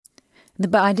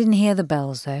But I didn't hear the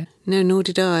bells, though. No, nor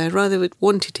did I. I rather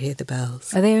wanted to hear the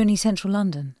bells. Are they only central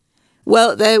London?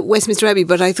 Well, they're Westminster Abbey,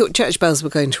 but I thought church bells were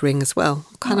going to ring as well.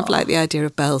 Kind of like the idea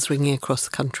of bells ringing across the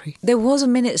country. There was a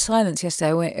minute's silence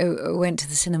yesterday. I went to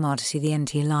the cinema to see the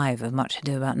NT Live of Much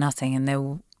Ado About Nothing, and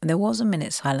there was a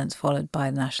minute's silence followed by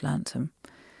the national anthem.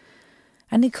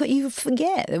 And you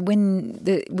forget that when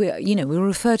we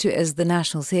refer to it as the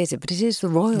National Theatre, but it is the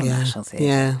Royal National Theatre.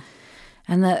 Yeah.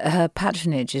 And that her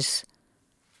patronage is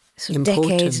sort of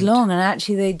Important. decades long. And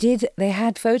actually they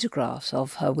had photographs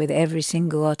of her with every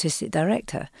single artistic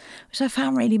director, which I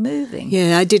found really moving.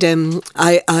 Yeah, I did.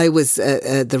 I was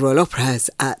at the Royal Opera House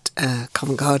at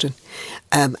Covent Garden.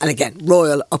 And again,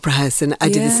 Royal Opera House. And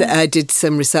I did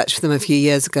some research for them a few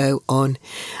years ago on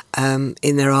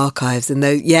in their archives. And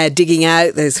digging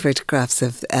out those photographs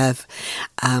of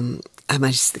Her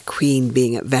Majesty the Queen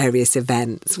being at various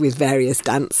events with various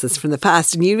dancers from the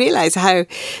past, and you realise how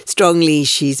strongly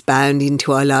she's bound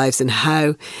into our lives, and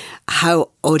how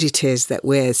odd it is that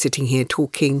we're sitting here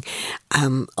talking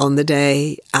on the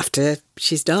day after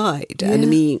she's died. Yeah. And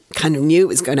we kind of knew it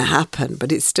was going to happen,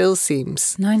 but it still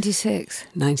seems 96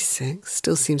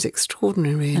 still seems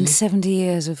extraordinary, really. and 70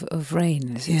 years of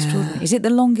reign. It's extraordinary. Is it the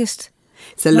longest?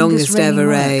 It's the longest ever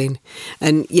reign,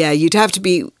 and you'd have to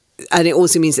be. And it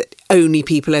also means that only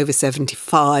people over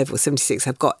 75 or 76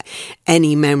 have got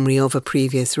any memory of a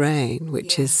previous reign,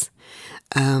 which is,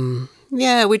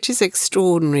 which is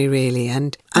extraordinary, really.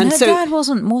 And her so dad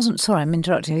wasn't. Sorry, I'm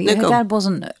interrupting you. Her dad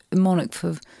wasn't a monarch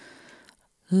for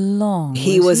long.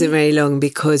 He wasn't very long,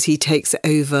 because he takes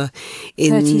over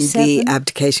in 37? the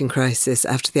abdication crisis,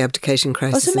 after the abdication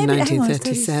crisis in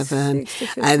 1937.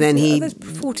 And then he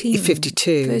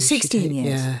 52. 16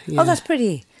 years. Yeah. Oh, that's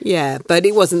pretty. Yeah, but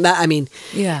it wasn't that. I mean,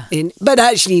 but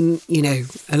actually,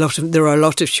 there are a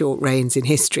lot of short reigns in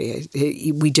history.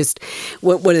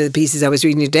 One of the pieces I was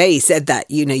reading today said that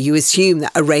you assume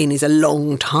that a reign is a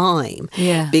long time,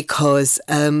 because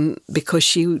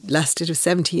she lasted for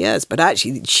 70 years. But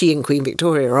actually, she and Queen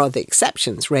Victoria are the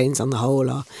exceptions. Reigns on the whole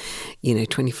are,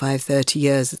 25, 30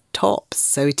 years tops.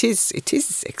 So it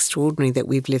is extraordinary that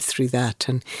we've lived through that,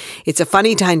 and it's a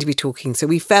funny time to be talking. So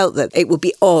we felt that it would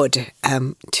be odd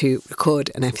to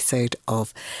record an episode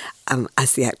of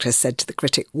As the Actress Said to the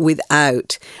Critic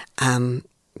without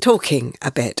talking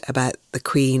a bit about the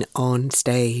Queen on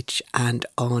stage and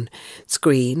on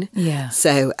screen. Yeah.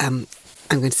 So I'm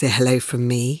going to say hello from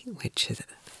me, which is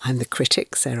I'm the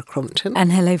critic, Sarah Crompton.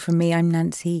 And hello from me, I'm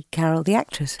Nancy Carroll, the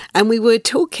actress. And we were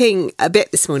talking a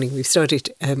bit this morning. We've started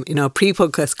in our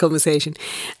pre-podcast conversation.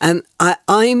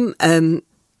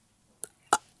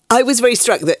 I was very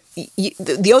struck that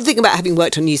the odd thing about having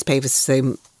worked on newspapers for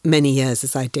so many years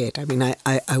as I did, I mean, I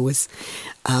was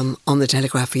on the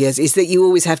Telegraph for years, is that you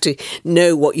always have to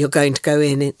know what you're going to go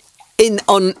in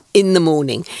the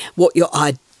morning, what your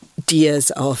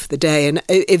ideas of the day. And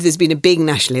if there's been a big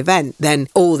national event, then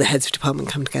all the heads of department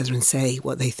come together and say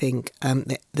what they think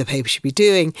the paper should be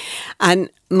doing. And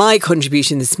my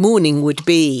contribution this morning would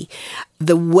be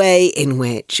the way in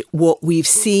which what we've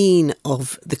seen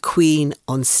of the Queen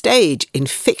on stage in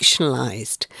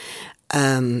fictionalised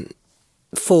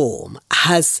form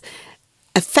has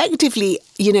effectively,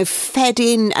 fed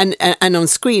in, and on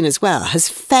screen as well, has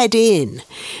fed in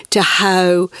to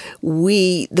how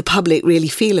we, the public, really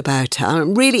feel about her.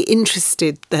 I'm really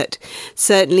interested that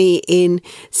certainly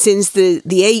since the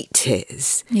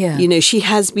 80s, she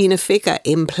has been a figure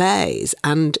in plays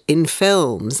and in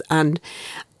films, and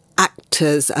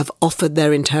actors have offered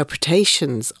their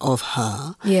interpretations of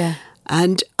her. Yeah.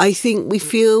 And I think we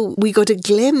feel we got a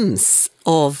glimpse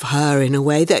of her in a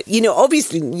way that,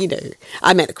 obviously,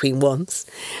 I met the Queen once,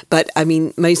 but I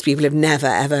mean, most people have never,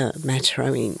 ever met her.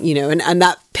 I mean, and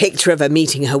that picture of her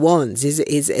meeting her once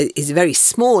is very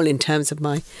small in terms of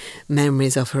my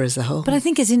memories of her as a whole. But I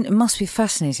think it must be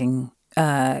fascinating,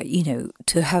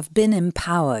 to have been in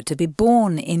power, to be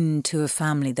born into a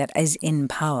family that is in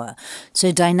power.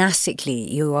 So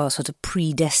dynastically, you are sort of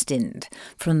predestined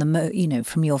from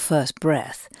from your first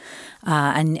breath,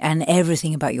 and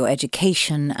everything about your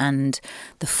education and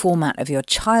the format of your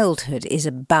childhood is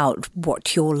about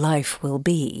what your life will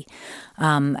be,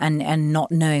 and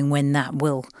not knowing when that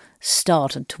will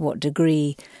start and to what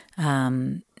degree,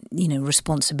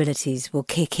 responsibilities will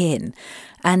kick in,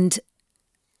 and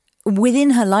within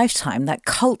her lifetime, that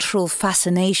cultural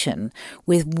fascination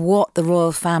with what the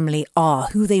royal family are,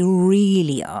 who they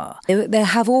really are. There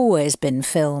have always been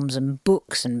films and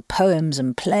books and poems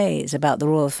and plays about the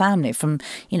royal family from,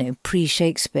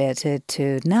 pre-Shakespeare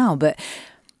to now. But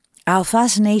our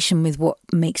fascination with what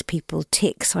makes people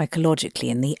tick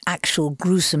psychologically and the actual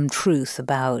gruesome truth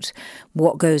about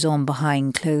what goes on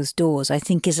behind closed doors, I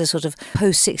think is a sort of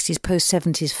post-60s,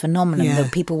 post-70s phenomenon,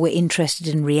 that people were interested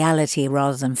in reality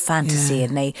rather than fantasy,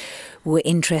 and they were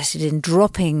interested in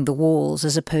dropping the walls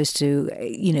as opposed to,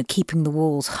 keeping the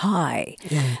walls high.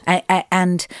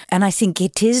 And I think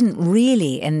it isn't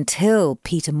really until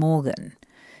Peter Morgan,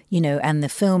 and the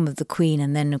film of the Queen,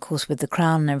 and then, of course, with The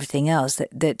Crown and everything else,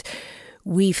 that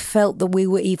we felt that we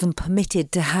were even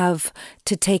permitted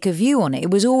to take a view on it.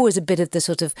 It was always a bit of the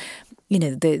sort of,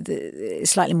 the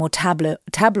slightly more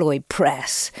tabloid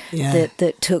press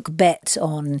that took bets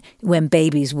on when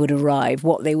babies would arrive,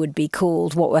 what they would be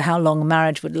called, how long a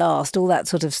marriage would last, all that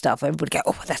sort of stuff. Everybody would go,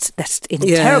 oh, that's in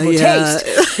terrible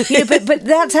taste. But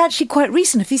that's actually quite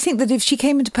recent. If you think that if she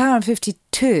came into power in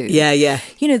 52,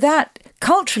 that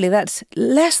culturally, that's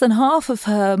less than half of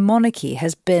her monarchy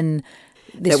has been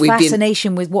this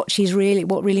fascination with what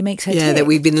really makes her tick. That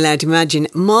we've been allowed to imagine.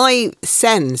 My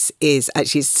sense is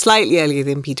actually slightly earlier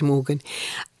than Peter Morgan,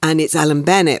 and it's Alan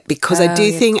Bennett, because I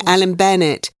do think Alan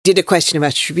Bennett did A Question of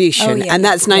Attribution, and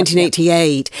that's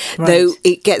 1988, though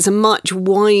it gets a much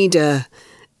wider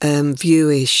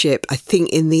viewership, I think,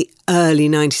 in the early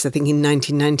 90s, I think in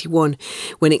 1991,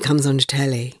 when it comes onto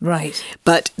telly. Right.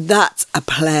 But that's a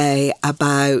play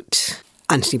about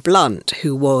Anthony Blunt,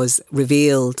 who was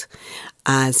revealed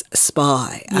as a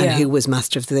spy and who was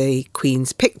master of the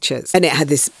Queen's pictures. And it had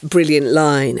this brilliant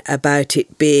line about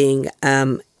it being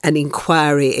an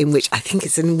inquiry in which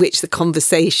the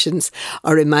conversations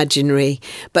are imaginary,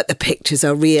 but the pictures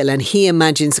are real. And he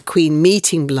imagines the Queen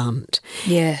meeting Blunt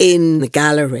in the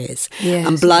galleries.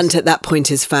 And Blunt at that point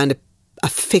has found a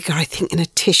figure, I think, in a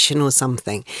Titian or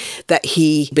something, that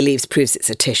he believes proves it's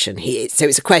a Titian. So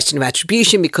it's a question of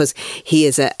attribution, because he,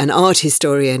 as an art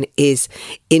historian, is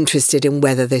interested in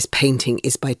whether this painting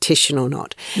is by Titian or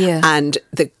not. And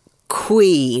the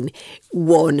Queen,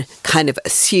 one kind of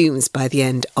assumes by the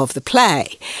end of the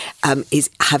play,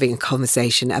 is having a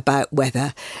conversation about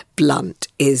whether Blunt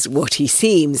is what he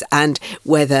seems and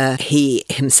whether he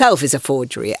himself is a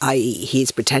forgery, i.e.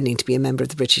 he's pretending to be a member of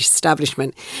the British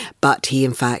establishment, but he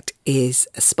in fact is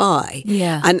a spy.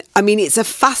 And I mean, it's a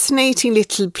fascinating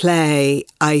little play,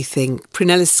 I think.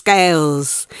 Prunella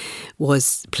Scales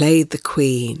played the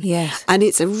Queen. And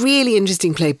it's a really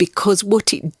interesting play, because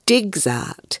what it digs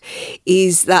at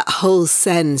is that whole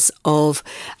sense of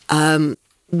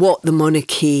what the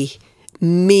monarchy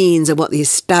means and what the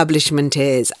establishment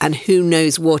is, and who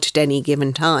knows what at any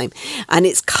given time. And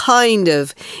it's kind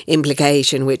of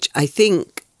implication, which I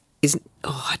think is,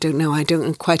 I don't know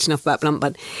quite enough about Blunt,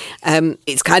 but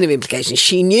it's kind of implication.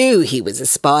 She knew he was a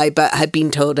spy, but had been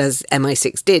told, as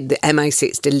MI6 did, that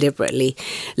MI6 deliberately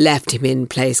left him in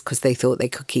place because they thought they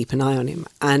could keep an eye on him.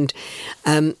 And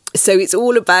so it's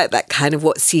all about that kind of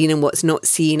what's seen and what's not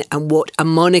seen, and what a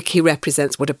monarchy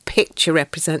represents, what a picture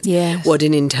represents, what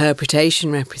an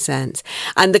interpretation represents.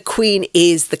 And the Queen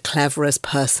is the cleverest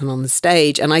person on the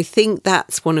stage. And I think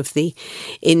that's one of the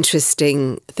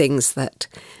interesting things that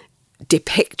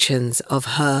depictions of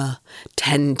her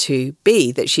tend to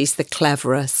be, that she's the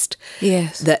cleverest,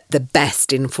 that the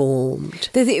best informed.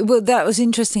 Well, that was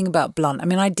interesting about Blunt. I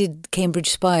mean, I did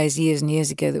Cambridge Spies years and years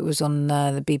ago, that was on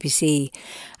the BBC,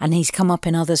 and he's come up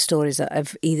in other stories that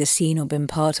I've either seen or been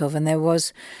part of. And there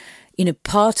was,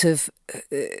 part of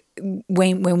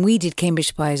when we did Cambridge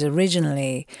Spies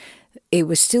originally, it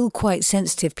was still quite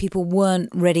sensitive. People weren't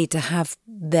ready to have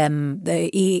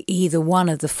either one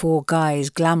of the four guys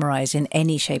glamorized in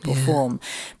any shape or form.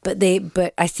 But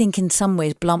I think in some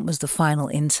ways Blunt was the final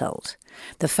insult.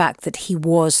 The fact that he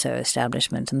was so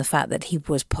establishment, and the fact that he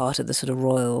was part of the sort of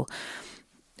royal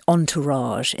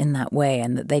entourage in that way,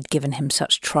 and that they'd given him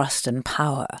such trust and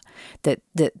power, that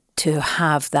to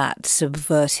have that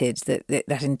subverted,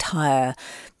 that entire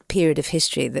period of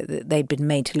history, that they'd been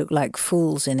made to look like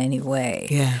fools in any way.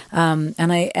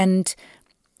 And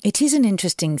it is an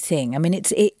interesting thing. I mean,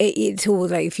 it's all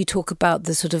like, if you talk about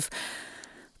the sort of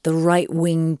the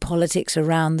right-wing politics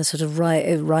around the sort of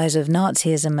rise of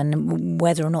Nazism, and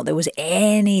whether or not there was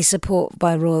any support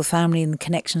by royal family and the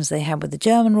connections they had with the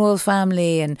German royal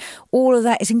family, and all of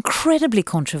that is incredibly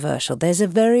controversial. There's a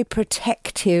very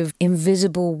protective,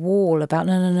 invisible wall about,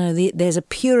 no, there's a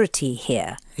purity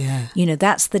here.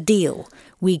 That's the deal.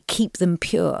 We keep them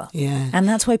pure. And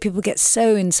that's why people get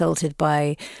so insulted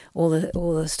by all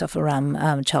the stuff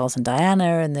around Charles and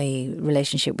Diana, and the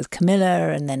relationship with Camilla,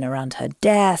 and then around her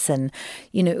death, and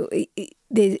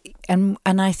and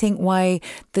I think why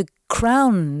the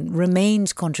Crown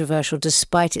remains controversial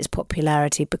despite its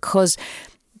popularity, because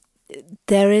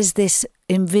there is this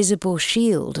invisible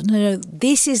shield. No,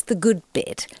 this is the good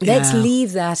bit. Let's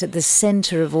leave that at the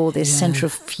centre of all this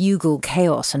centrifugal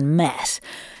chaos and mess,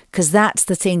 because that's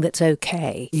the thing that's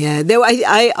okay. Yeah, though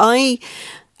I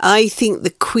think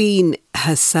the Queen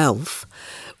herself,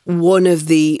 one of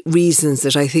the reasons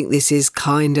that I think this is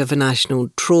kind of a national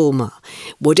trauma,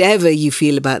 whatever you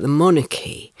feel about the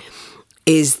monarchy,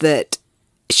 is that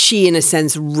she, in a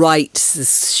sense, rights the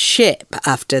ship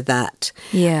after that.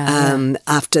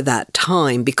 After that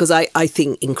time, because I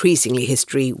think increasingly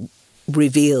history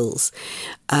reveals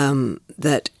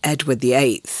that Edward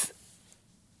VIII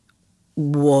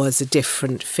was a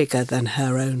different figure than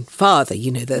her own father.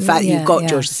 You know, the fact you've got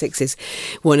George VI is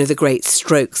one of the great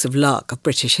strokes of luck of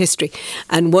British history.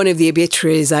 And one of the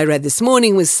obituaries I read this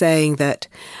morning was saying that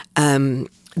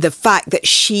the fact that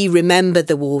she remembered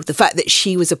the war, the fact that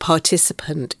she was a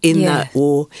participant in that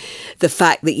war, the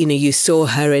fact that, you know, you saw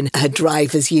her in her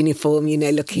driver's uniform, you know,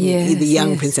 looking at the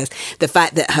young princess, the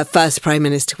fact that her first prime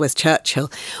minister was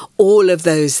Churchill, all of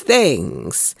those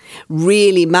things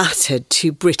really mattered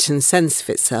to Britain's sense of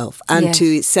itself and to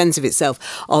its sense of itself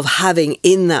of having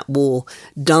in that war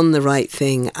done the right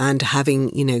thing and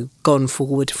having, you know, gone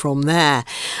forward from there.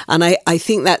 And I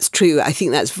think that's true. I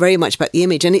think that's very much about the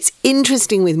image. And it's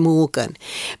interesting with Morgan,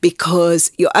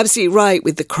 because you're absolutely right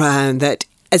with The Crown that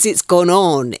as it's gone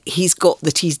on, he's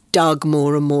dug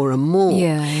more and more and more.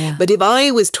 But if I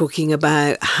was talking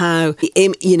about how,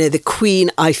 you know, the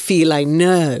Queen, I Feel I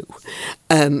Know,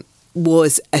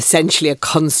 was essentially a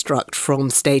construct from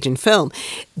stage and film.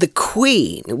 The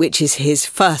Queen, which is his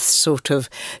first sort of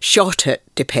shot at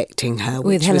depicting her,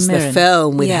 which was the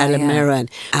film with Helen Mirren,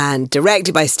 and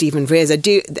directed by Stephen Frears,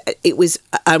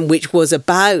 which was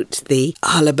about the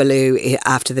hullabaloo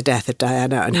after the death of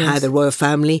Diana and how the royal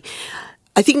family,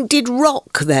 I think, did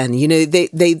rock then. You know,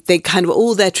 they kind of,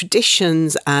 all their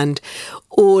traditions and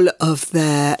all of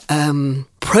their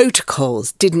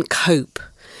protocols didn't cope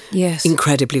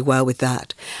incredibly well with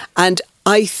that. And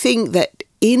I think that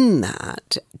in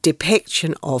that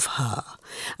depiction of her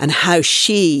and how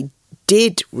she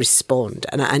did respond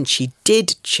and she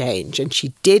did change and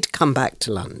she did come back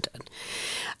to London,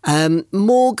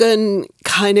 Morgan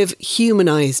kind of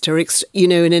humanised her, you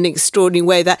know, in an extraordinary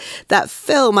way. That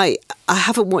film, I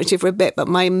haven't watched it for a bit, but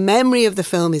my memory of the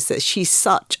film is that she's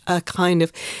such a kind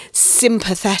of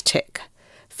sympathetic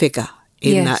figure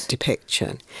in that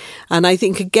depiction. And I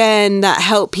think, again, that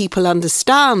helped people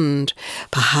understand,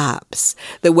 perhaps,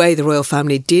 the way the royal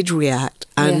family did react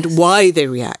and why they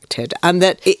reacted, and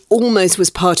that it almost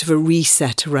was part of a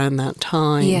reset around that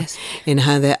time in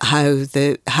how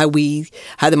the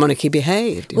monarchy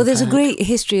behaved. Well, there's a great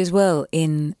history as well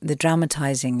in the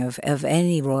dramatising of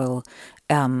any royal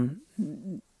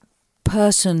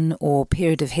person or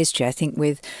period of history. I think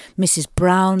with Mrs.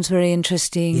 Brown's very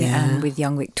interesting, and with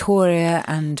young Victoria,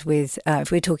 and with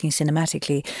if we're talking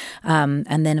cinematically,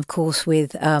 and then of course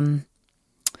with the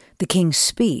King's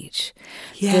Speech.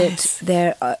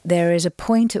 That there is a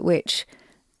point at which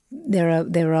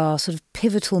there are sort of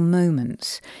pivotal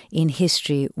moments in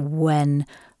history when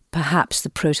perhaps the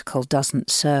protocol doesn't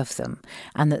serve them,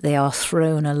 and that they are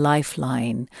thrown a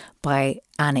lifeline by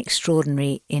an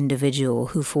extraordinary individual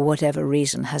who, for whatever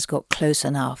reason, has got close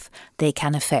enough, they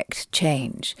can affect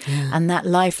change. And that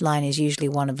lifeline is usually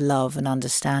one of love and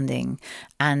understanding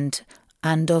and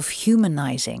of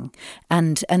humanising.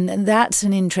 And that's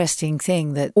an interesting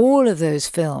thing, that all of those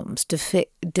films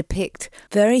depict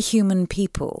very human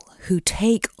people who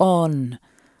take on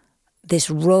this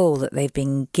role that they've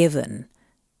been given,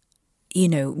 you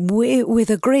know,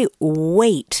 with a great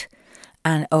weight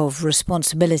and of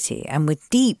responsibility, and with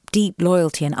deep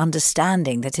loyalty and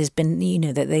understanding that has been, you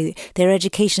know, that their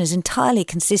education has entirely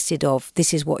consisted of,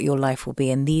 this is what your life will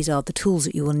be and these are the tools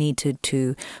that you will need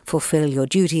to fulfill your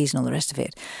duties and all the rest of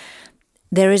it.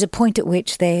 There is a point at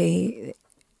which they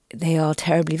are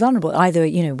terribly vulnerable, either,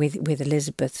 you know, with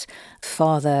Elizabeth's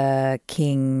father,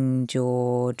 King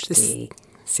George the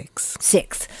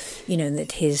Sixth, you know,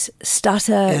 that his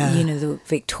stutter, you know, the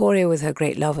Victoria with her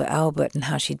great love of Albert and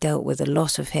how she dealt with the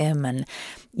loss of him, and,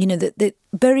 you know, the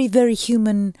very, very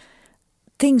human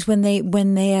things when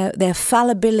their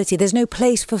fallibility, there's no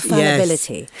place for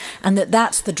fallibility, and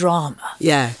that's the drama.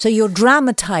 So you're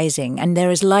dramatising, and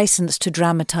there is license to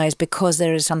dramatise because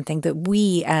there is something that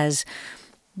we as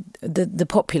the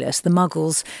populace, the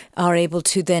Muggles, are able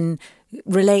to then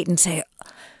relate and say,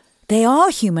 they are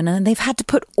human, and they've had to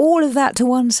put all of that to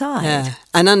one side. Yeah,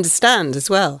 and understand as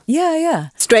well. Yeah.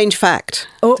 Strange fact.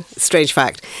 Oh. Strange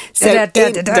fact. So,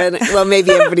 well,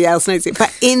 maybe everybody else knows it,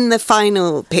 but in the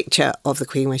final picture of the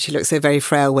Queen, where she looks so very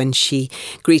frail when she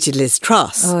greeted Liz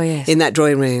Truss in that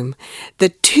drawing room, the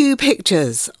 2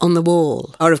 pictures on the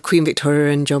wall are of Queen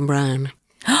Victoria and John Brown.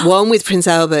 One with Prince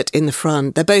Albert in the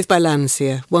front. They're both by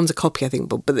Landseer. One's a copy, I think,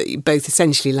 but both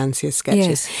essentially Landseer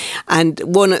sketches. Yes. And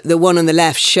the one on the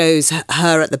left shows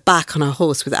her at the back on her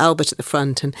horse with Albert at the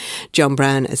front and John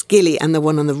Brown as Gilly. And the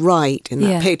one on the right in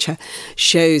that picture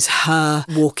shows her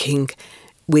walking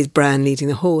with Brown leading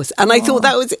the horse. And I thought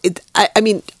that was, I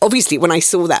mean, obviously when I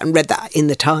saw that and read that in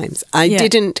the Times, I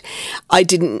didn't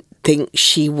think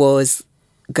she was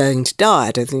going to die.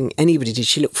 I don't think anybody did.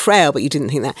 She looked frail, but you didn't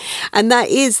think that. And that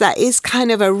is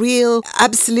kind of a real,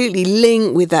 absolutely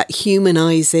link with that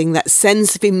humanising, that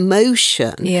sense of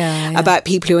emotion about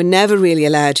people who are never really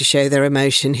allowed to show their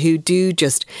emotion, who do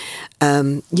just,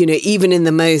 even in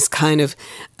the most kind of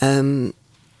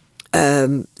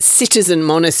citizen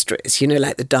monasteries,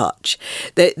 like the Dutch,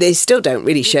 they still don't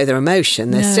really show their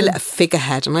emotion. They're still at a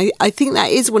figurehead. And I think that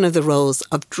is one of the roles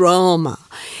of drama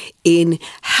in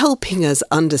helping us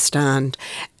understand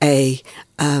a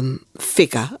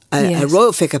figure, a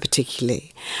royal figure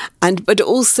particularly, but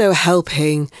also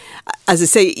helping, as I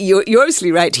say, you're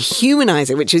obviously right, to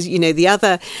humanise it, which is, the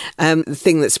other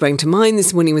thing that sprang to mind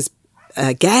this morning was,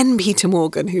 again, Peter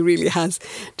Morgan, who really has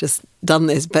just done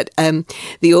this, but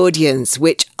The Audience,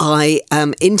 which I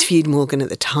interviewed Morgan at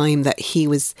the time that he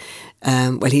was,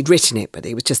 he'd written it, but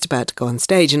he was just about to go on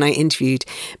stage, and I interviewed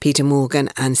Peter Morgan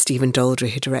and Stephen Daldry,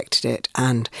 who directed it,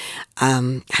 and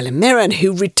Helen Mirren,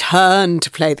 who returned to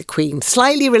play the Queen,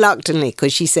 slightly reluctantly,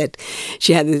 because she said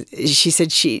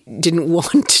she didn't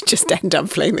want to just end up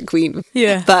playing the Queen.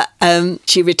 Yeah. But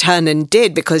she returned and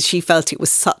did, because she felt it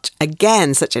was such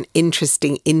an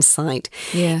interesting insight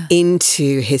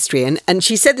into history. And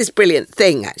she said this brilliant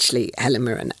thing, actually, Helen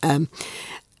Mirren,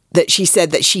 that she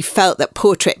said that she felt that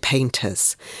portrait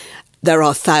painters, there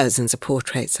are thousands of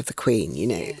portraits of the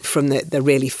Queen, from the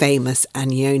really famous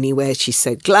Anione, where she's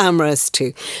so glamorous,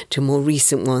 to more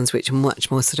recent ones, which are much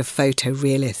more sort of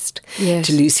photorealist,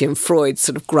 to Lucian Freud's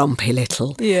sort of grumpy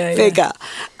little figure.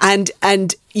 And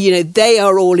they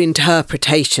are all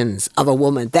interpretations of a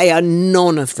woman. They are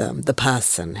none of them the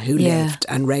person who lived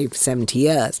and reigned for 70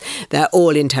 years. They're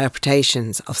all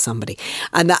interpretations of somebody.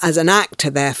 And that as an actor,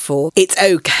 therefore, it's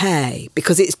okay,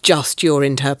 because it's just your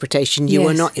interpretation. You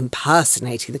are not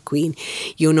impersonating the Queen.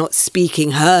 You're not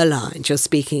speaking her lines. You're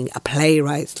speaking a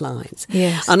playwright's lines.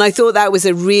 Yes. And I thought that was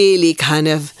a really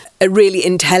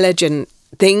intelligent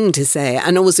thing to say,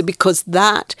 and also because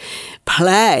that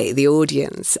play, The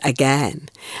Audience, again,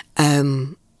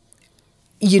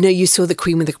 you saw the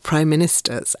Queen with the prime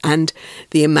ministers and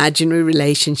the imaginary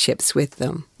relationships with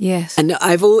them. Yes, and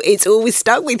it's always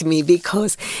stuck with me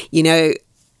because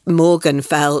Morgan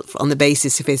felt, on the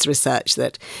basis of his research,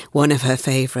 that one of her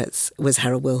favourites was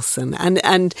Harold Wilson,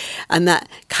 and that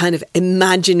kind of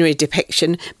imaginary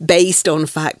depiction based on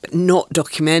fact, but not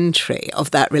documentary, of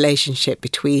that relationship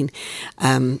between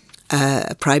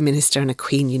a prime minister and a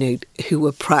queen, who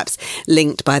were perhaps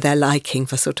linked by their liking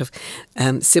for sort of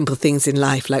simple things in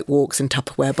life, like walks and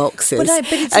Tupperware boxes.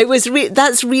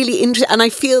 That's really interesting, and I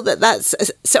feel that's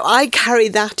so. I carry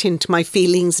that into my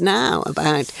feelings now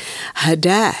about her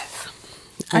death.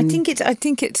 I think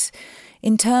it's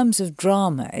in terms of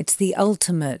drama, it's the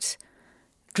ultimate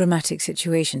dramatic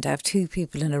situation to have 2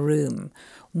 people in a room,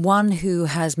 one who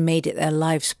has made it their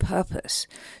life's purpose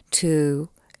to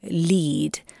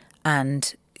lead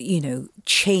and,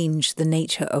 change the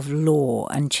nature of law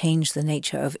and change the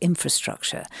nature of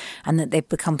infrastructure, and that they've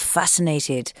become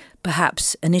fascinated,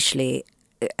 perhaps initially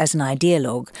as an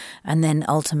ideologue, and then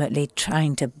ultimately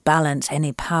trying to balance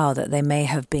any power that they may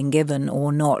have been given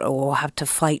or not, or have to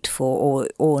fight for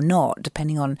or not,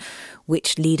 depending on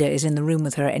which leader is in the room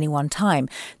with her at any one time.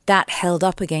 That held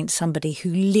up against somebody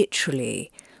who literally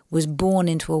was born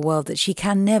into a world that she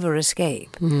can never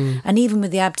escape. Mm. And even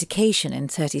with the abdication in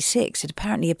 1936, it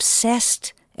apparently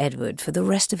obsessed Edward for the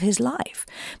rest of his life.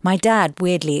 My dad,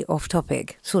 weirdly off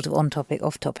topic, sort of on topic,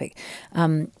 off topic,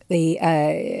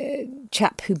 the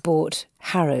chap who bought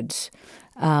Harrods,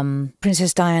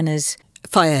 Princess Diana's...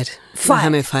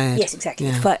 Mohammed Fayed. Yes, exactly.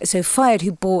 Yeah. So Fayed,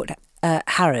 who bought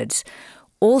Harrods,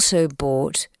 also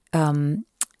bought...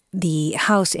 the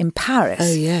house in Paris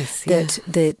that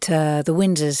the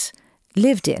Windsors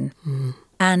lived in. Mm.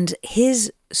 And his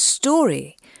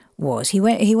story was he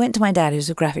went to my dad, who's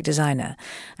a graphic designer,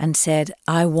 and said,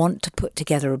 I want to put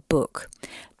together a book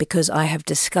because I have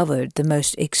discovered the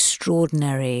most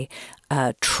extraordinary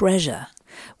treasure,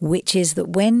 which is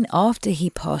that after he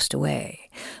passed away,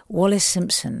 Wallis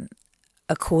Simpson,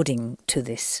 according to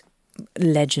this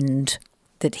legend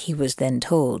that he was then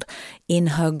told, in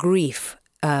her grief,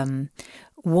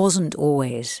 wasn't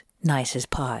always nice as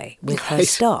pie with her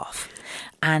staff.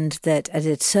 And that at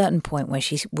a certain point where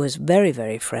she was very,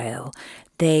 very frail,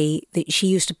 she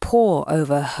used to pore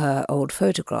over her old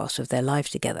photographs of their life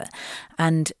together.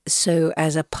 And so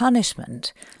as a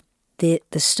punishment, the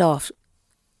staff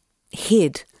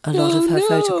hid a lot of her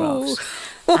photographs.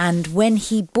 And when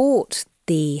he bought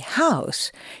the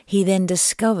house, he then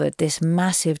discovered this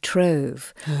massive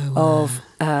trove of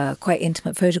quite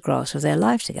intimate photographs of their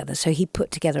life together. So he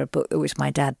put together a book which my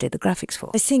dad did the graphics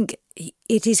for. I think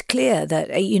it is clear that,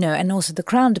 and also The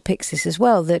Crown depicts this as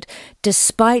well, that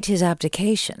despite his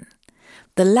abdication,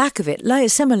 the lack of it, like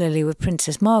similarly with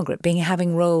Princess Margaret,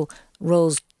 having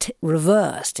roles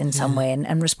reversed in some way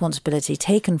and responsibility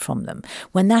taken from them,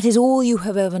 when that is all you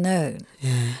have ever known,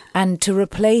 and to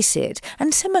replace it.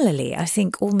 And similarly, I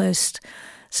think almost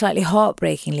slightly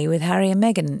heartbreakingly with Harry and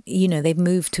Meghan, they've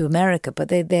moved to America, but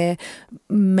they're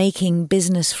making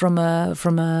business from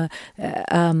their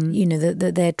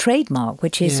trademark,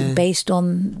 which is based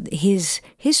on his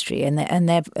history and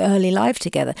their early life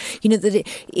together. That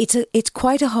it's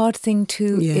quite a hard thing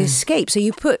to escape. So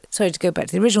sorry to go back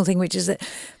to the original thing, which is that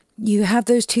you have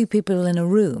those two people in a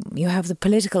room. You have the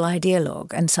political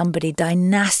ideologue and somebody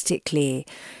dynastically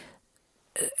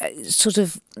sort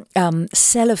of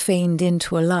cellophaned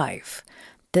into a life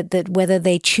that whether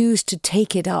they choose to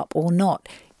take it up or not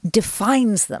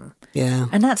defines them. Yeah.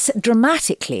 And that's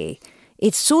dramatically,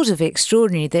 it's sort of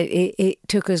extraordinary that it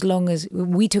took as long as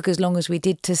we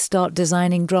did to start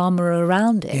designing drama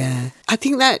around it. Yeah. I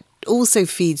think that also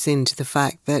feeds into the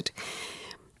fact that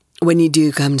when you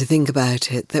do come to think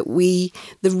about it, that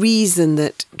the reason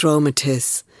that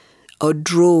dramatists are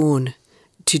drawn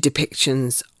to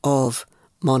depictions of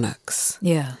monarchs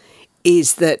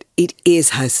is that it is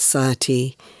how a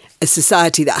society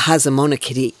that has a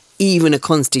monarchy, even a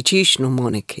constitutional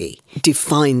monarchy,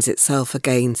 defines itself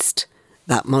against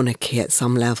that monarchy at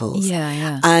some levels.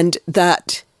 And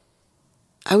that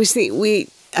I was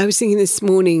thinking this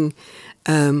morning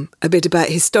a bit about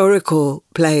historical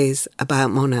plays about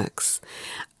monarchs,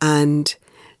 and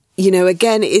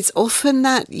again, it's often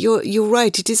that you're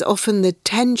right. It is often the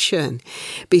tension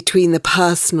between the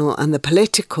personal and the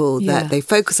political that they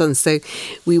focus on. So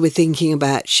we were thinking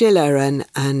about Schiller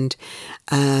and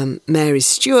Mary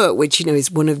Stuart, which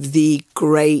is one of the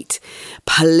great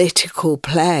political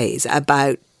plays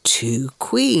about two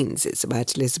queens. It's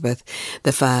about Elizabeth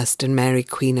I and Mary,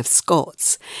 Queen of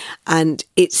Scots, and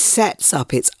it sets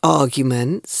up its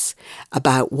arguments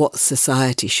about what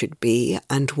society should be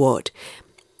and what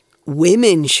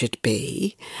women should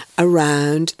be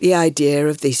around the idea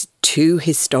of these two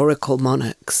historical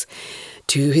monarchs,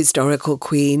 two historical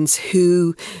queens,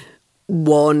 who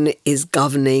one is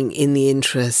governing in the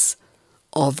interests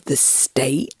of the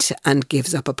state and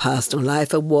gives up a personal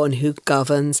life, and one who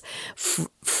governs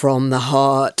from the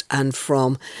heart and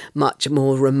from much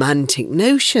more romantic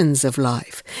notions of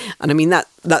life. And I mean,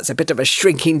 that's a bit of a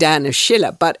shrinking down of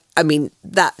Schiller, but I mean,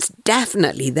 that's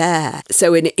definitely there.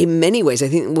 So in many ways, I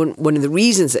think one of the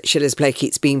reasons that Schiller's play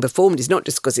keeps being performed is not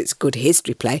just because it's a good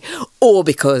history play or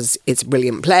because it's a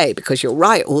brilliant play, because you're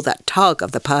right, all that tug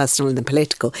of the personal and the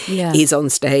political is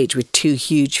on stage with two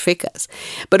huge figures,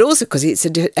 but also because it's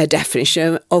a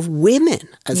definition of women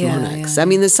as monarchs. I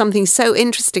mean, there's something so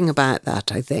interesting about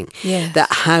that, I think, that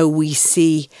how we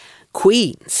see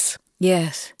queens.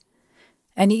 Yes.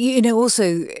 And,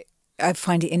 also, I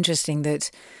find it interesting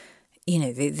that,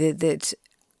 that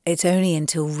it's only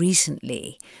until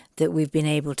recently that we've been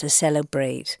able to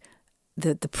celebrate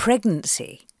the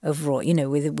pregnancy of Roy,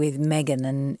 with Meghan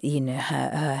and,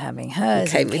 her having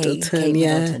hers. Kate Middleton,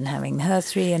 Middleton having her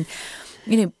three. And,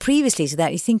 previously to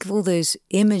that, you think of all those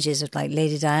images of like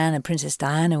Lady Diana, Princess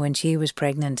Diana when she was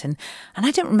pregnant. And I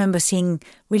don't remember seeing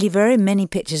really very many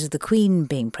pictures of the Queen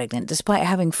being pregnant, despite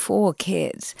having 4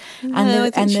 kids.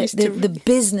 The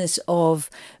business of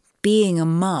being a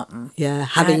mum. Yeah,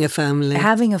 having a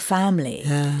family.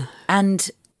 Yeah.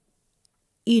 And,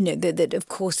 that of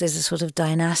course there's a sort of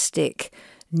dynastic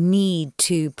need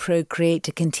to procreate,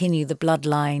 to continue the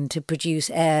bloodline, to produce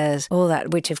heirs, all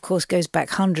that, which of course goes back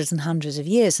hundreds and hundreds of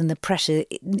years, and the pressure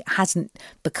hasn't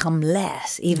become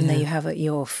less, even though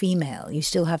you're female. You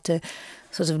still have to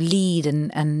sort of lead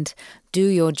and do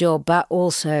your job, but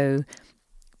also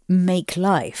make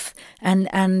life.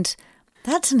 And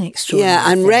That's an extraordinary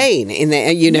and thing. rain in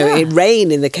the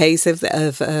rain in the case of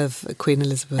Queen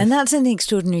Elizabeth. And that's an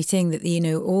extraordinary thing that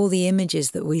all the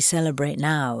images that we celebrate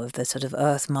now of the sort of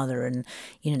Earth Mother and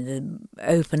the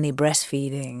openly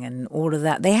breastfeeding and all of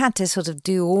that, they had to sort of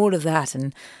do all of that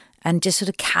and just sort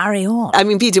of carry on. I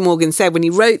mean, Peter Morgan said when he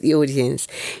wrote The Audience,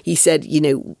 he said,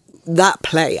 that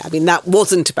play, I mean, that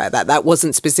wasn't about that. That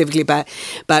wasn't specifically about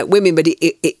women, but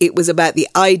it was about the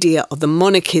idea of the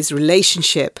monarchy's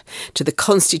relationship to the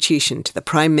constitution, to the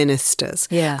prime ministers,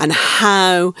 and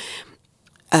how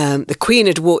the Queen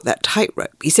had walked that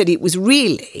tightrope. He said it was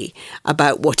really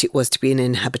about what it was to be an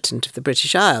inhabitant of the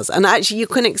British Isles. And actually, you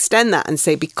can extend that and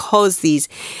say because these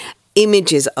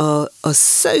images are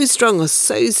so strong, are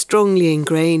so strongly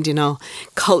ingrained in our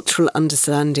cultural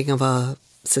understanding of our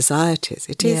societies.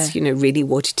 It is, really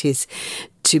what it is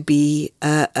to be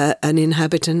an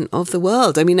inhabitant of the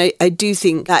world. I mean, I do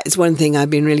think that is one thing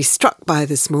I've been really struck by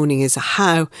this morning is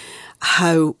how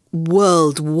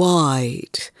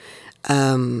worldwide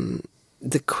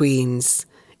the Queen's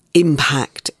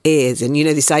impact is. And,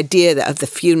 this idea that of the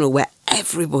funeral where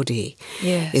everybody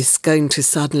is going to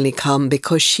suddenly come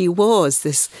because she was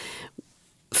this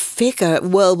figure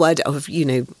worldwide of,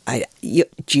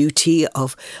 duty,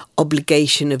 of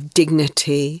obligation, of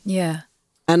dignity. Yeah.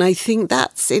 And I think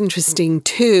that's interesting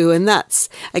too. And that's,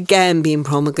 again, being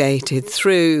promulgated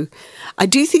through... I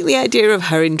do think the idea of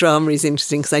her in drama is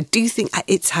interesting because I do think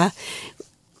it's her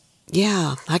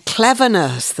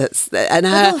cleverness and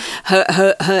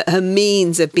her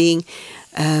means of being...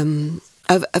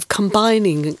 Of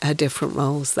combining her different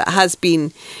roles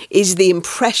is the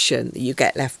impression that you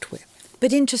get left with.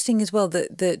 But interesting as well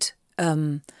that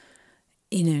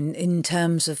in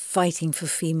terms of fighting for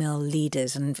female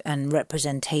leaders and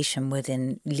representation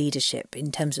within leadership,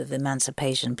 in terms of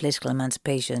emancipation, political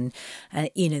emancipation,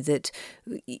 that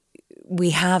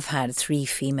we have had 3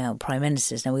 female prime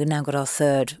ministers. Now we've now got our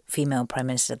 3rd female prime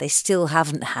minister. They still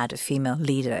haven't had a female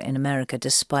leader in America,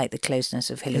 despite the closeness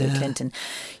of Hillary Clinton.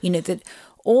 That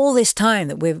all this time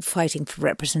that we're fighting for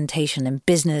representation in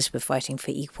business, we're fighting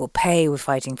for equal pay, we're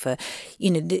fighting for,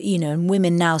 and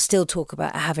women now still talk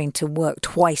about having to work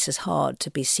twice as hard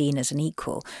to be seen as an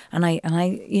equal. And I,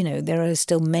 there are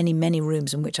still many, many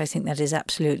rooms in which I think that is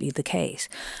absolutely the case.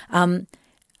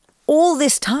 All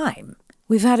this time,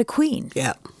 we've had a queen.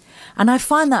 Yeah. And I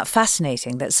find that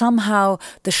fascinating, that somehow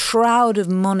the shroud of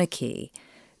monarchy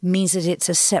means that it's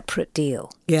a separate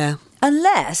deal. Yeah.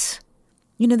 Unless...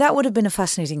 that would have been a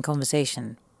fascinating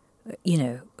conversation.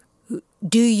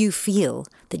 Do you feel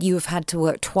that you have had to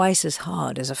work twice as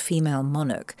hard as a female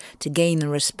monarch to gain the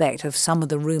respect of some of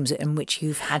the rooms in which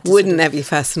you've had to... Wouldn't that be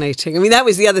fascinating? I mean, that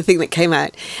was the other thing that came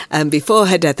out before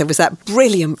her death. There was that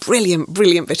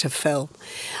brilliant bit of film.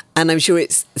 And I'm sure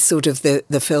it's sort of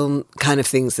the film kind of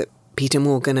things that Peter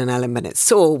Morgan and Ellen Bennett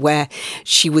saw, where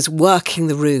she was working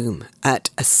the room at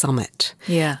a summit.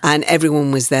 Yeah. And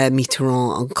everyone was there,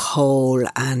 Mitterrand and Kohl.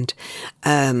 And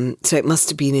so it must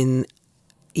have been in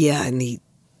the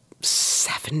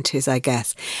 70s, I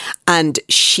guess. And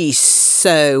she's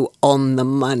so on the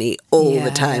money all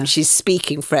the time. She's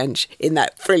speaking French in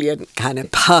that brilliant kind of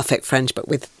perfect French, but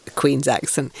with the Queen's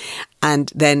accent.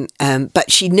 And then, but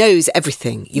she knows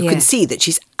everything. You can see that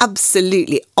she's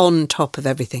absolutely on top of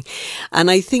everything.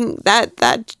 And I think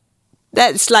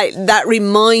that's like, that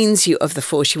reminds you of the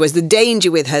force she was. The danger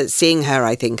with her, seeing her,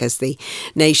 I think, as the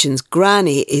nation's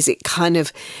granny, is it kind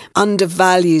of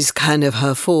undervalues kind of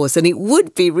her force. And it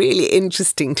would be really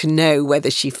interesting to know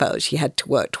whether she felt she had to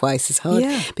work twice as hard.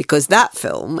 Yeah. Because that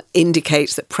film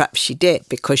indicates that perhaps she did,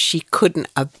 because she couldn't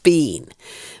have been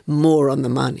more on the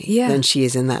money than she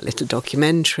is in that little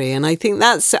documentary. And I think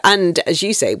that's, and as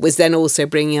you say, was then also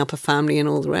bringing up a family and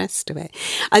all the rest of it.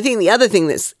 I think the other thing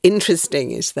that's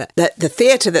interesting is that the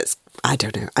theatre that's, I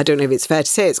don't know if it's fair to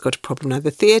say it's got a problem now. The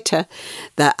theatre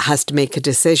that has to make a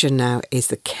decision now is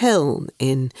the Kiln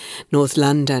in North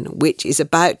London, which is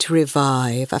about to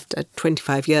revive, after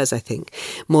 25 years, I think,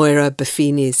 Moira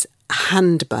Buffini's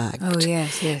Handbagged,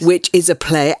 which is a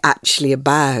play actually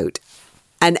about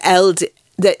an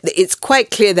it's quite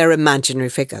clear they're imaginary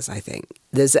figures, I think.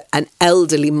 There's an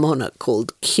elderly monarch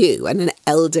called Q and an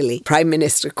elderly prime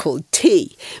minister called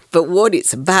T. But what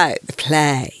it's about, the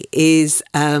play, is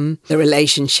the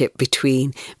relationship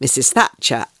between Mrs.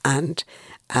 Thatcher and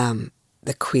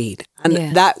the Queen.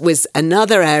 And that was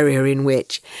another area in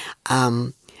which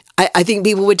I think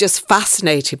people were just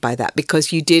fascinated by that,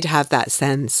 because you did have that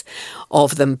sense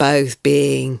of them both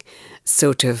being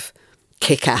sort of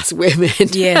kick-ass women.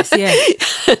 Yes,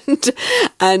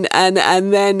 and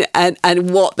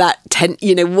what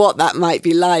that might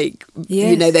be like.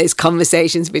 Yes. Those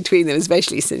conversations between them,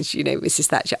 especially since Mrs.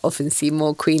 Thatcher often seemed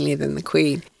more queenly than the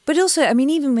Queen. But also, I mean,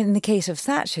 even in the case of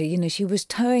Thatcher, she was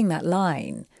towing that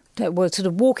line. Well, sort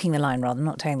of walking the line, rather,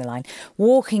 not towing the line.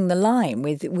 Walking the line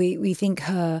with, we think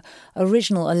her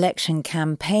original election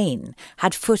campaign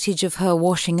had footage of her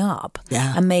washing up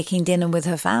and making dinner with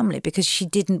her family because she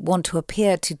didn't want to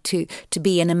appear to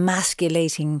be an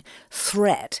emasculating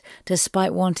threat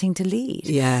despite wanting to lead.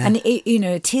 Yeah. And,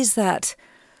 it is that,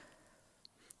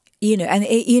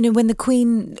 when the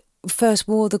Queen first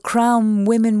wore the crown,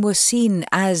 women were seen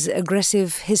as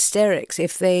aggressive hysterics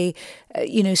if they,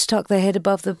 stuck their head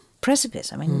above the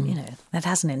precipice. I mean, that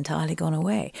hasn't entirely gone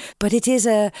away. But it is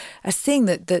a thing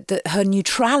that her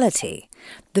neutrality,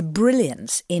 the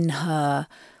brilliance in her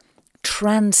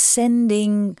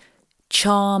transcending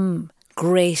charm,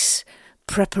 grace,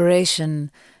 preparation,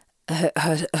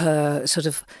 her sort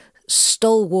of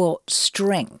stalwart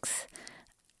strength,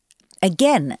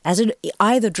 again,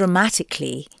 either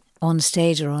dramatically on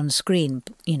stage or on screen,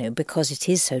 because it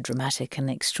is so dramatic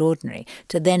and extraordinary,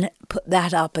 to then put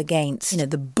that up against,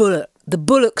 the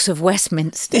bullocks of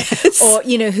Westminster, yes. or,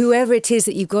 whoever it is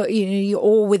that you've got, you're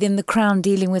all within the crown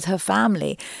dealing with her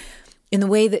family, in the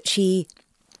way that she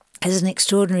has an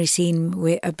extraordinary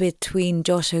scene between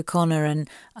Josh O'Connor and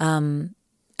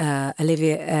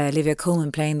Olivia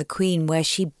Colman playing the Queen, where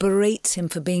she berates him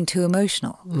for being too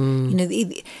emotional.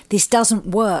 This doesn't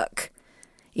work.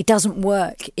 It doesn't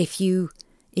work if you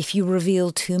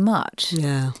reveal too much.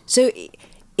 Yeah. So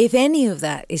if any of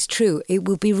that is true, it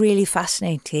will be really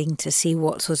fascinating to see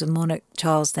what sort of monarch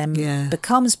Charles then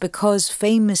becomes, because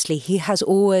famously he has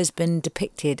always been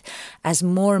depicted as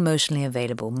more emotionally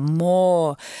available,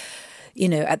 more,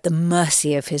 at the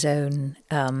mercy of his own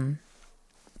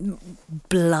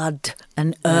blood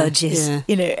and urges.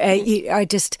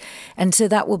 And so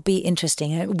that will be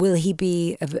interesting. Will he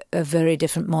be a very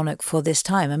different monarch for this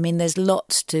time? I mean, there's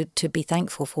lots to be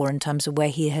thankful for in terms of where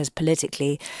he has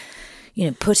politically,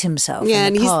 put himself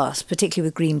in the past, particularly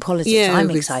with green politics. Yeah,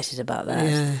 I'm excited about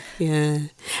that. Yeah.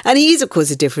 And he is, of course,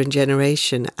 a different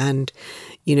generation, and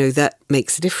that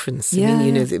makes a difference. Yeah.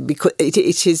 I mean, because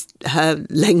it is, her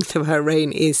length of her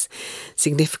reign is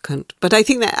significant. But I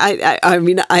think that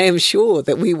I am sure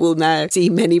that we will now see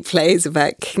many plays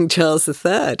about King Charles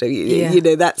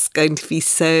III. That's going to be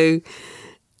so.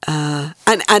 And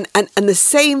the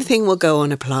same thing will go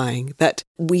on applying, that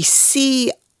we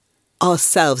see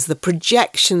ourselves, the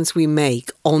projections we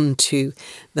make onto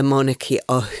the monarchy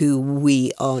are who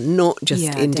we are, not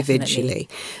just individually,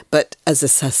 but as a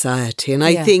society. And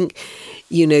I think,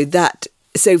 that,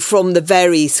 so from the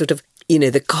very sort of,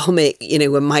 the comic,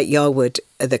 when Mike Yarwood,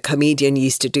 the comedian,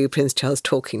 used to do Prince Charles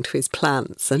talking to his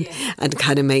plants and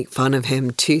kind of make fun of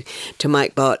him, to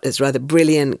Mike Bartlett's rather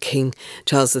brilliant King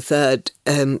Charles III,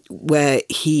 where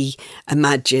he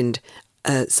imagined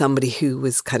somebody who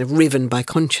was kind of riven by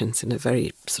conscience in a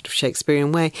very sort of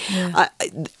Shakespearean way. Yeah.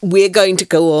 We're going to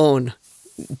go on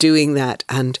doing that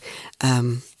and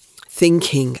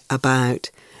thinking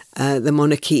about the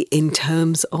monarchy in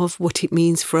terms of what it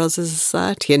means for us as a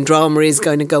society. And drama is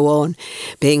going to go on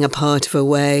being a part of a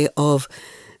way of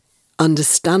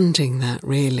understanding that,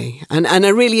 really. And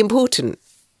a really important,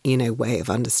 way of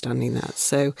understanding that.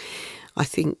 So I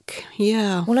think,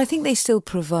 Well, I think they still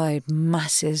provide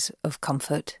masses of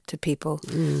comfort to people.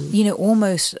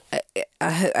 Almost,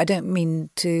 I don't mean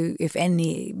to, if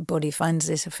anybody finds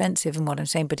this offensive in what I'm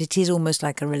saying, but it is almost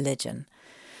like a religion.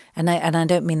 And I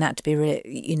don't mean that to be,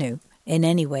 in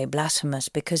any way blasphemous,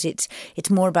 because it's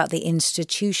more about the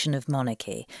institution of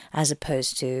monarchy as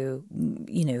opposed to,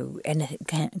 any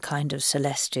kind of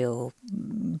celestial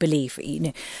belief,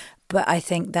 But I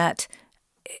think that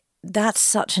that's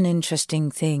such an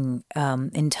interesting thing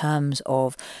in terms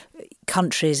of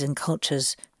countries and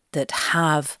cultures that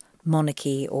have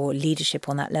monarchy or leadership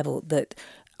on that level that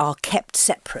are kept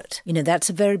separate.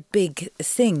 That's a very big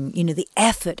thing, the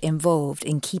effort involved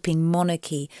in keeping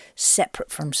monarchy separate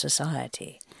from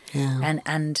society. Yeah.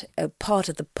 And a part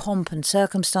of the pomp and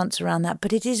circumstance around that,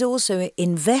 but it is also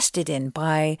invested in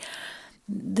by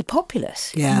the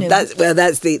populace. Yeah,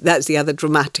 that's the other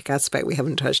dramatic aspect we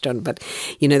haven't touched on. But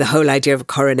the whole idea of a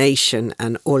coronation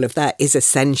and all of that is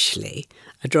essentially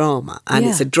a drama, and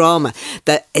it's a drama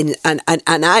that and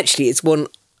actually it's one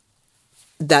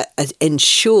that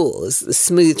ensures the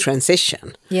smooth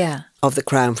transition of the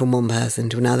crown from one person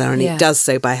to another, and it does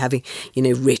so by having,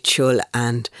 ritual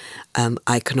and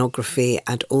iconography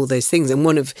and all those things. And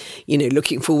one of,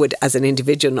 looking forward as an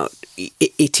individual,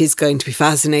 it is going to be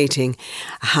fascinating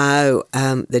how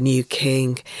the new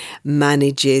king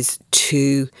manages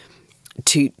to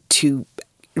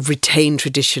retain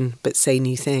tradition but say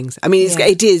new things. I mean,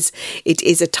 it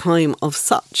is a time of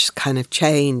such kind of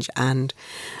change and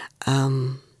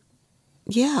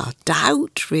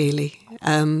doubt, really,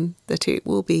 that it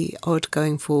will be odd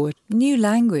going forward. New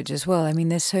language as well. I mean,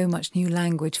 there's so much new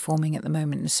language forming at the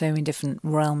moment in so many different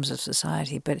realms of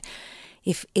society. But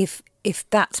if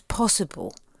that's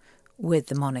possible with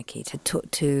the monarchy,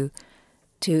 to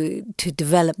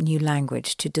develop new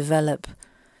language, to develop,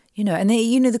 and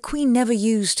the Queen never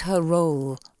used her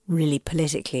role really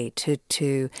politically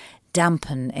to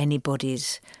dampen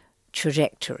anybody's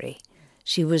trajectory.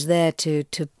 She was there to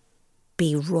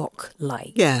be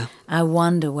rock-like. Yeah. I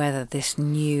wonder whether this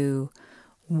new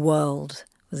world,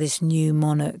 this new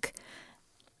monarch,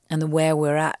 and where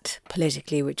we're at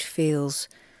politically, which feels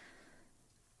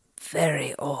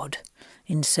very odd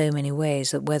in so many ways,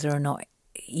 that whether or not,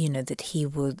 that he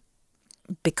would,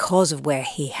 because of where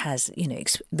he has,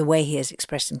 the way he has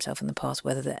expressed himself in the past,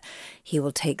 whether that he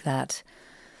will take that,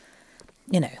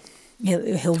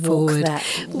 He'll walk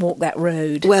that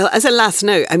road. Well, as a last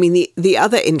note, I mean, the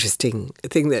other interesting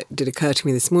thing that did occur to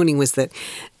me this morning was that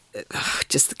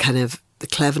just the kind of the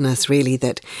cleverness, really,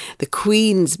 that the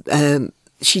Queen's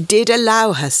she did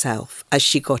allow herself as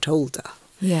she got older,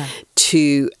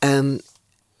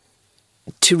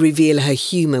 to reveal her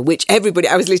humour, which everybody...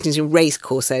 I was listening to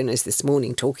racecourse owners this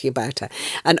morning talking about her,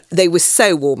 and they were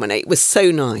so warm and it was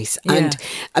so nice. Yeah. And,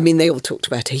 I mean, they all talked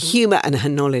about her humour and her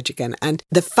knowledge again. And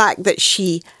the fact that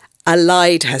she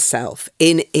allied herself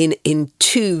in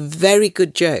two very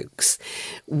good jokes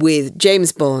with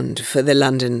James Bond for the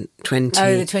London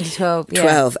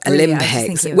 2012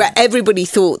 Olympics, where everybody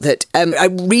thought that,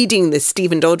 I'm reading the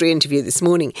Stephen Dodry interview this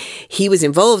morning, he was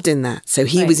involved in that, so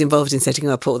he was involved in setting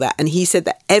up all that, and he said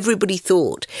that everybody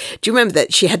thought, do you remember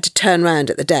that she had to turn around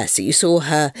at the desk, so you saw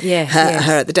her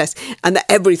at the desk, and that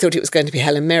everybody thought it was going to be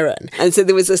Helen Mirren, and so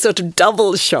there was a sort of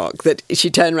double shock that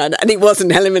she turned around and it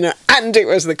wasn't Helen Mirren and it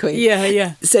was the Queen.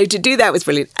 Yeah. So to do that was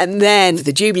brilliant. And then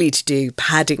the Jubilee to do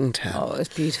Paddington. Oh, it was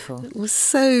beautiful. It was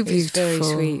so beautiful. It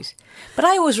was very sweet. But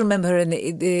I always remember her in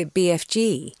the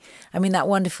BFG. I mean, that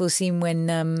wonderful scene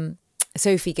when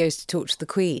Sophie goes to talk to the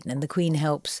Queen and the Queen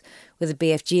helps with the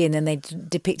BFG, and then they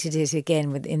depicted it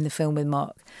again in the film with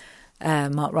Mark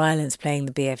Rylance playing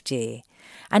the BFG.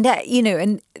 And,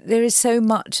 and there is so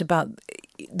much about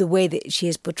the way that she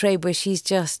is portrayed where she's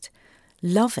just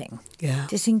loving,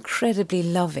 just incredibly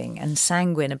loving and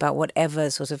sanguine about whatever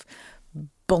sort of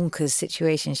bonkers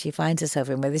situation she finds herself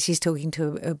in, whether she's talking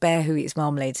to a bear who eats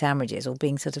marmalade sandwiches or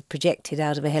being sort of projected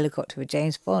out of a helicopter with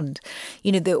James Bond.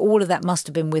 All of that must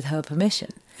have been with her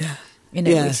permission.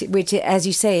 Which, as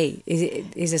you say,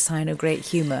 is a sign of great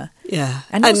humour. Yeah.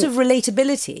 And also of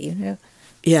relatability,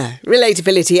 Yeah,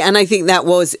 relatability. And I think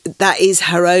that is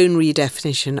her own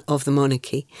redefinition of the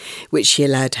monarchy, which she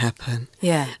allowed happen.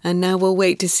 Yeah. And now we'll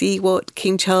wait to see what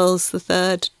King Charles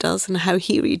III does and how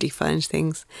he redefines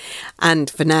things. And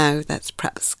for now, that's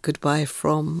perhaps goodbye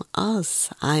from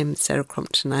us. I'm Sarah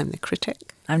Crompton, I'm the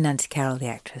critic. I'm Nancy Carroll, the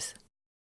actress.